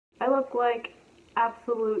I look like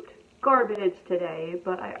absolute garbage today,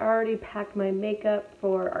 but I already packed my makeup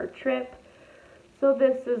for our trip, so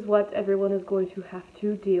this is what everyone is going to have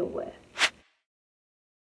to deal with.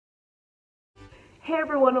 Hey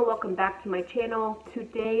everyone, and welcome back to my channel.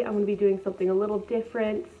 Today I'm going to be doing something a little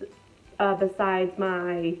different besides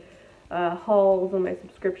my hauls and my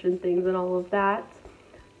subscription things and all of that,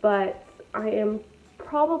 but I am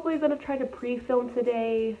probably going to try to pre-film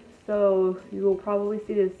today, so you will probably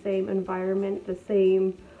see the same environment, the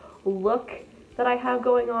same look that I have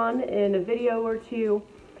going on in a video or two,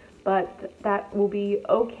 but that will be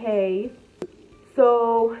okay.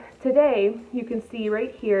 So today you can see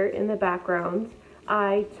right here in the background,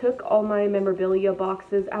 I took all my memorabilia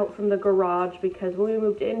boxes out from the garage because when we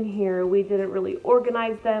moved in here we didn't really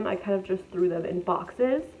organize them. I kind of just threw them in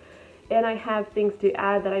boxes, and I have things to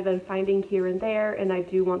add that I've been finding here and there, and I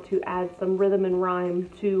do want to add some rhythm and rhyme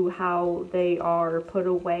to how they are put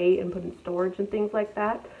away and put in storage and things like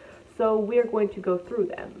that. So we're going to go through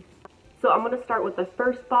them. So I'm going to start with the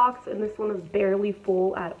first box, and this one is barely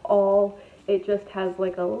full at all. It just has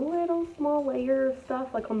like a little small layer of stuff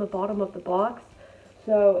like on the bottom of the box.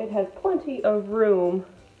 So it has plenty of room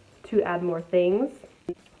to add more things.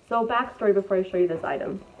 So backstory before I show you this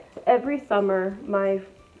item. Every summer my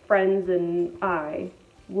friends and I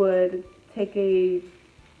would take a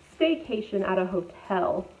staycation at a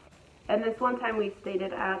hotel. And this one time we stayed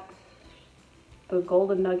at the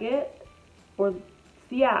Golden Nugget, or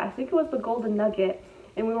yeah, I think it was the Golden Nugget,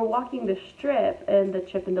 and we were walking the strip and the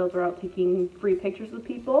Chippendales were out taking free pictures with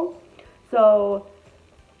people. So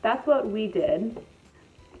that's what we did.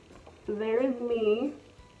 So there is me,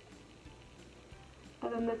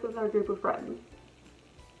 and then this is our group of friends.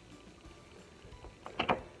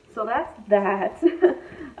 So that's that.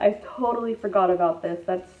 I totally forgot about this.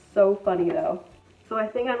 That's so funny though. So I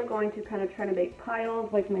think I'm going to kind of try to make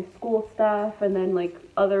piles, like my school stuff and then like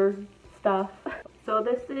other stuff. So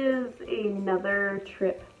this is another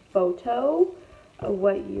trip photo.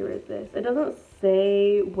 What year is this? It doesn't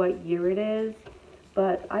say what year it is,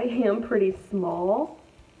 but I am pretty small.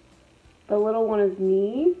 The little one is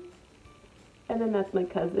me, and then that's my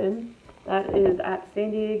cousin. That is at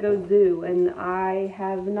San Diego Zoo, and I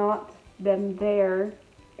have not been there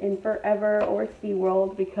in forever, or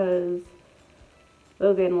SeaWorld, because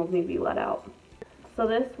those animals need to be let out. So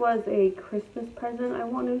this was a Christmas present, I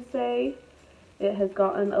want to say. It has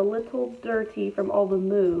gotten a little dirty from all the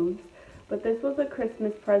moves, but this was a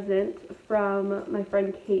Christmas present from my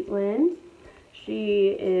friend Caitlin. She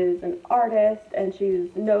is an artist, and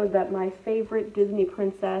she knows that my favorite Disney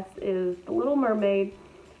princess is The Little Mermaid,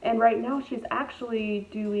 and right now she's actually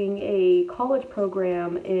doing a college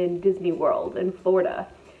program in Disney World in Florida.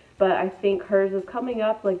 But I think hers is coming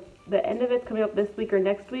up, like the end of it's coming up this week or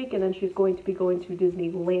next week, and then she's going to be going to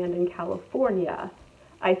Disneyland in California,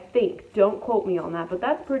 I think. Don't quote me on that, but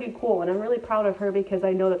that's pretty cool, and I'm really proud of her because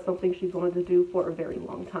I know that's something she's wanted to do for a very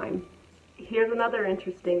long time. Here's another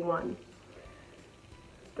interesting one.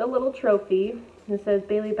 The little trophy. It says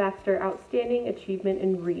Bailey Baxter Outstanding Achievement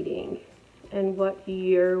in Reading. And what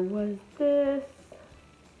year was this?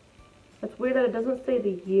 That's weird that it doesn't say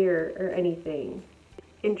the year or anything.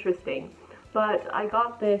 Interesting. But I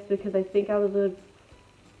got this because I think I was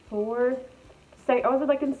I was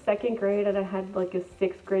like in 2nd grade, and I had like a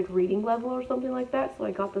 6th grade reading level or something like that, so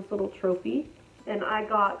I got this little trophy. And I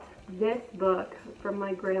got this book from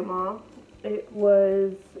my grandma. It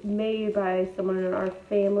was made by someone in our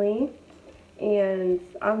family, and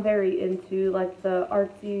I'm very into like the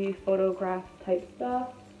artsy photograph type stuff.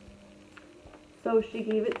 So she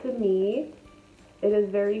gave it to me. It is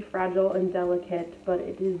very fragile and delicate, but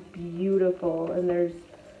it is beautiful, and there's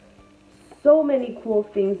so many cool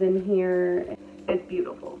things in here. It's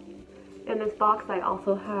beautiful. In this box I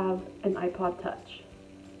also have an iPod Touch,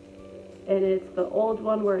 and it's the old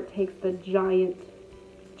one where it takes the giant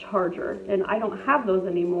charger, and I don't have those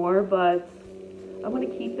anymore, but I'm going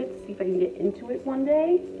to keep it, see if I can get into it one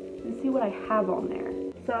day and see what I have on there.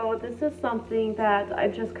 So this is something that I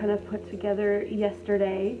just kind of put together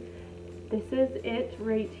yesterday. This is it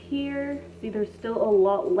right here. See, there's still a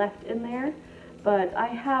lot left in there, but I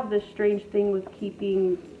have this strange thing with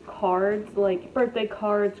keeping cards, like birthday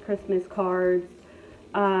cards, Christmas cards,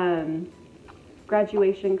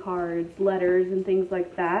 graduation cards, letters, and things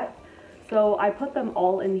like that. So I put them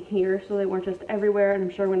all in here so they weren't just everywhere, and I'm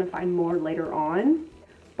sure I'm going to find more later on.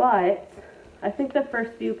 But I think the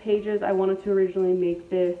first few pages I wanted to originally make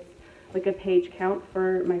this like a page count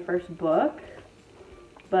for my first book,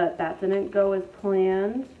 but that didn't go as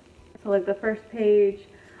planned. So like the first page,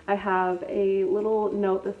 I have a little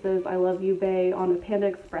note that says "I love you, Bae" on a Panda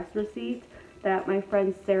Express receipt. that my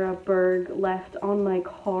friend Sarah Berg left on my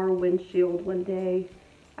car windshield one day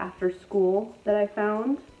after school that I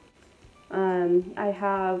found. I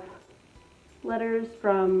have letters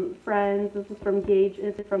from friends. This is from Gage.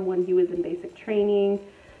 It's from when he was in basic training.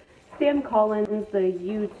 Sam Collins, the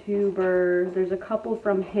YouTuber, there's a couple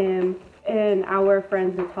from him, and our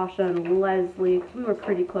friends Natasha and Leslie, because we were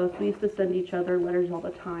pretty close. We used to send each other letters all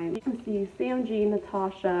the time. You can see Sam G,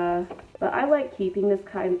 Natasha, but I like keeping this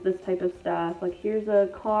type of stuff. Like, here's a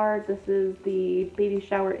card. This is the baby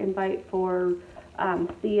shower invite for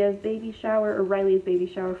Thea's baby shower, or Riley's baby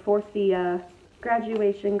shower for Thea.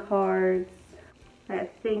 Graduation cards. I have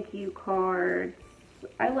thank you cards.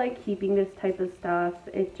 I like keeping this type of stuff.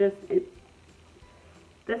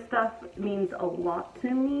 This stuff means a lot to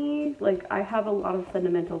me. Like, I have a lot of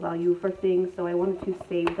sentimental value for things, so I wanted to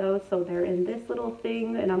save those. So they're in this little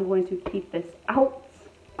thing, and I'm going to keep this out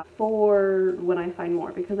for when I find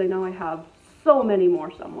more, because I know I have so many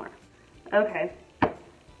more somewhere. Okay,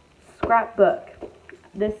 scrapbook.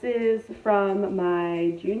 This is from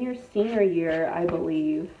my senior year, I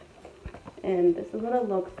believe. And this is what it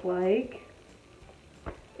looks like.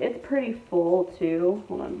 It's pretty full too.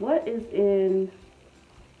 Hold on, what is in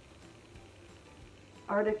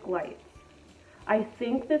Arctic Lights? I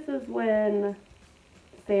think this is when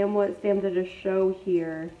Sam did a show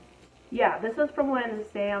here. Yeah, this is from when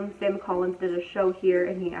Sam Collins did a show here,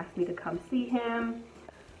 and he asked me to come see him.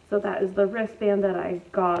 So that is the wristband that I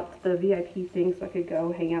got, the VIP thing, so I could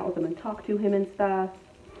go hang out with him and talk to him and stuff.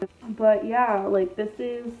 But yeah, like, this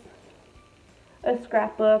is a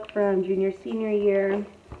scrapbook from senior year.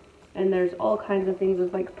 And there's all kinds of things.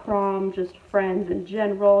 There's like prom, just friends in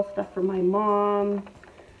general, stuff from my mom,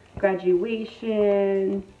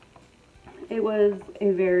 graduation. It was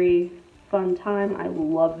a very fun time. I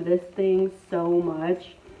love this thing so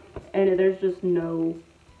much. And there's just no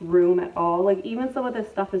room at all. Like, even some of this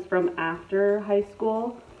stuff is from after high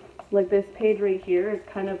school. Like, this page right here is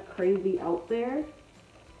kind of crazy out there.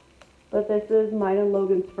 But this is mine and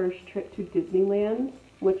Logan's first trip to Disneyland,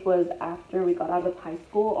 which was after we got out of high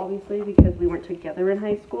school, obviously, because we weren't together in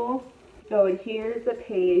high school. So, and here's a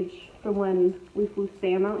page from when we flew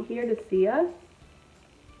Sam out here to see us.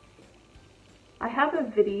 I have a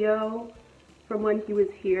video from when he was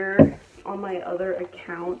here on my other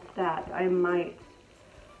account that I might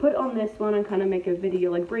put on this one and kind of make a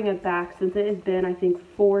video, like bring it back, since it has been, I think,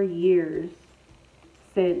 4 years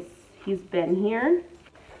since he's been here.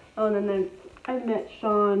 Oh, and then I met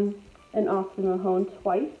Shawn and Austin Mahone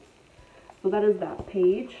twice. So that is that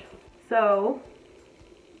page. So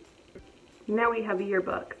now we have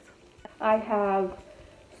yearbooks. I have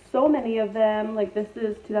so many of them. Like, this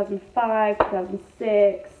is 2005,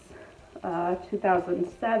 2006,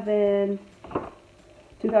 2007,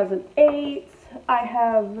 2008. I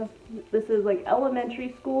have, this is like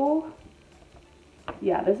elementary school.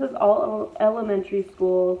 Yeah, this is all elementary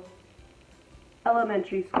school.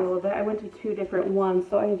 That I went to 2 different ones,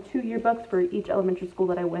 so I have 2 yearbooks for each elementary school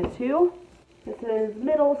that I went to. This is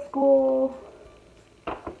middle school,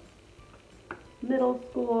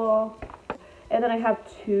 and then I have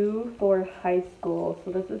 2 for high school. So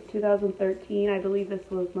this is 2013. I believe this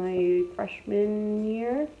was my freshman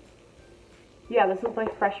year. Yeah, this was my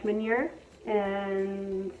freshman year,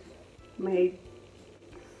 and my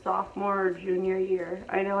sophomore or junior year.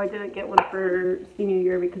 I know I didn't get one for senior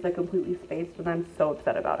year because I completely spaced, and I'm so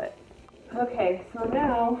upset about it. Okay, so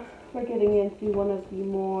now we're getting into one of the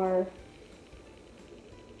more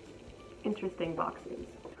interesting boxes.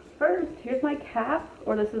 First, here's my cap,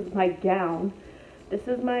 or this is my gown. This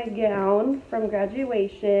is my gown from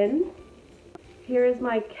graduation. Here is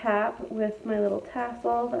my cap with my little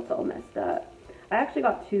tassel. That's all messed up. I actually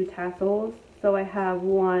got 2 tassels, so I have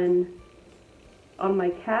one on my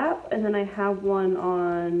cap, and then I have one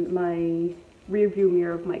on my rear view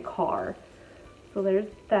mirror of my car. So there's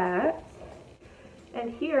that.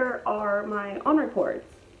 And here are my honor cords.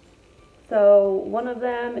 So one of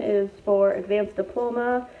them is for advanced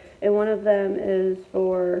diploma, and one of them is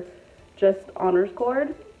for just honors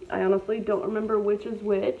cord. I honestly don't remember which is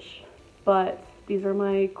which, but these are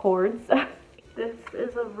my cords. This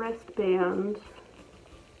is a wristband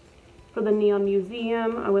for the Neon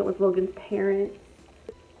Museum. I went with Logan's parents.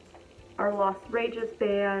 Our Lost Rages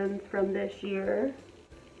band from this year.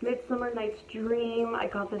 Midsummer Night's Dream. I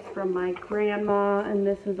got this from my grandma, and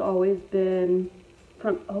this has always been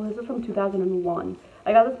from, oh, this is from 2001.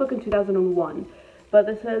 I got this book in 2001, but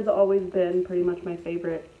this has always been pretty much my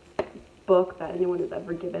favorite book that anyone has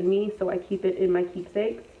ever given me, so I keep it in my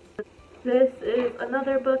keepsakes. This is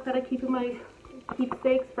another book that I keep in my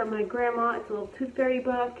keepsakes from my grandma. It's a little tooth fairy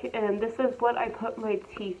book, and this is what I put my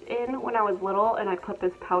teeth in when I was little, and I put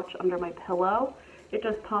this pouch under my pillow. It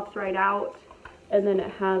just pops right out, and then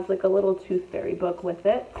it has like a little tooth fairy book with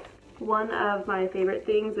it. One of my favorite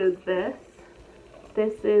things is this.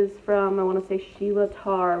 This is from, I want to say, Sheila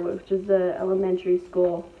Tarr, which is the elementary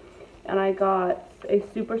school. And I got a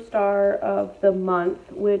superstar of the month,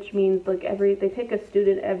 which means like they pick a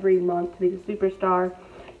student every month to be the superstar.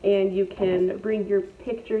 And you can bring your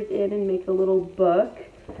pictures in and make a little book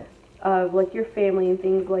of like your family and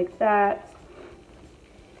things like that.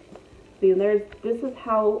 See, and this is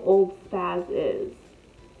how old Spaz is.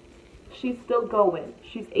 She's still going.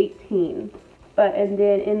 She's 18. And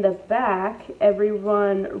then in the back,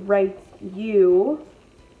 everyone writes you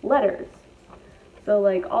letters. So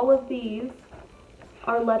like all of these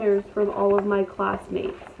are letters from all of my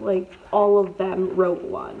classmates. Like all of them wrote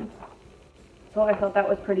one. So I thought that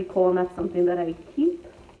was pretty cool, and that's something that I keep.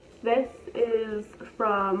 This is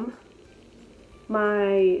from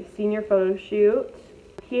my senior photo shoot.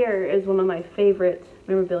 Here is one of my favorite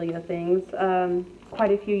memorabilia things.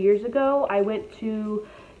 Quite a few years ago, I went to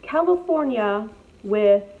California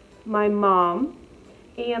with my mom,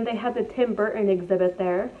 and they had the Tim Burton exhibit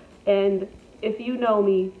there. And if you know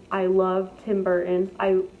me, I love Tim Burton.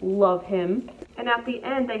 I love him. And at the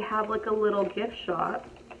end, they have like a little gift shop.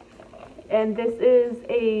 And this is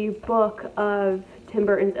a book of Tim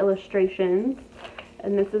Burton's illustrations.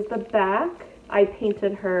 And this is the back. I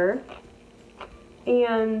painted her.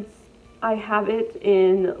 And I have it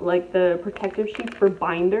in like the protective sheets for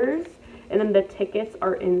binders. And then the tickets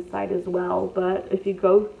are inside as well. But if you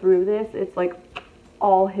go through this, it's like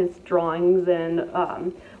all his drawings and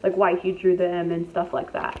like why he drew them and stuff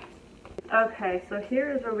like that. Okay, so here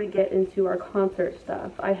is where we get into our concert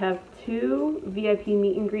stuff. I have 2 VIP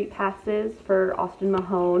meet and greet passes for Austin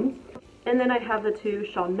Mahone. And then I have the 2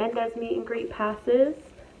 Shawn Mendes meet and greet passes.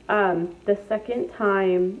 The second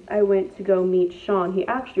time I went to go meet Shawn, he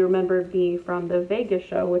actually remembered me from the Vegas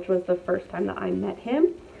show, which was the first time that I met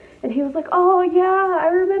him. And he was like, oh yeah, I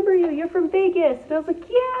remember you, you're from Vegas. And I was like,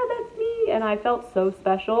 yeah, that's me. And I felt so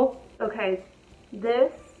special. Okay,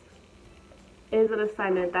 this is an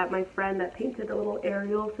assignment that my friend that painted the little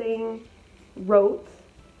aerial thing wrote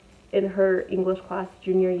in her English class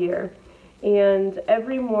junior year. And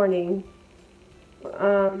every morning,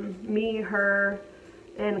 me, her,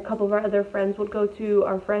 and a couple of our other friends would go to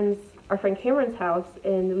our friend Cameron's house,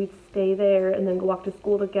 and we'd stay there and then go walk to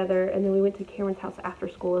school together, and then we went to Cameron's house after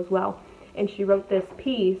school as well. And she wrote this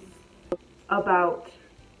piece about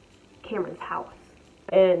Cameron's house,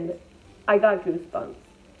 and I got goosebumps.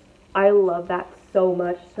 I love that so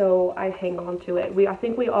much, so I hang on to it. I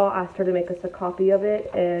think we all asked her to make us a copy of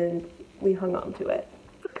it, and we hung on to it.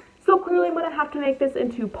 So clearly I'm going to have to make this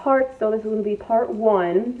into parts, so this is going to be part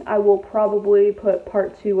 1. I will probably put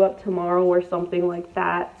part 2 up tomorrow or something like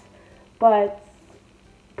that, but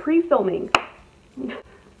pre-filming.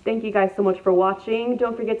 Thank you guys so much for watching.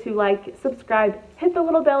 Don't forget to like, subscribe, hit the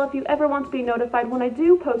little bell if you ever want to be notified when I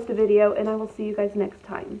do post a video, and I will see you guys next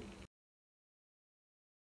time.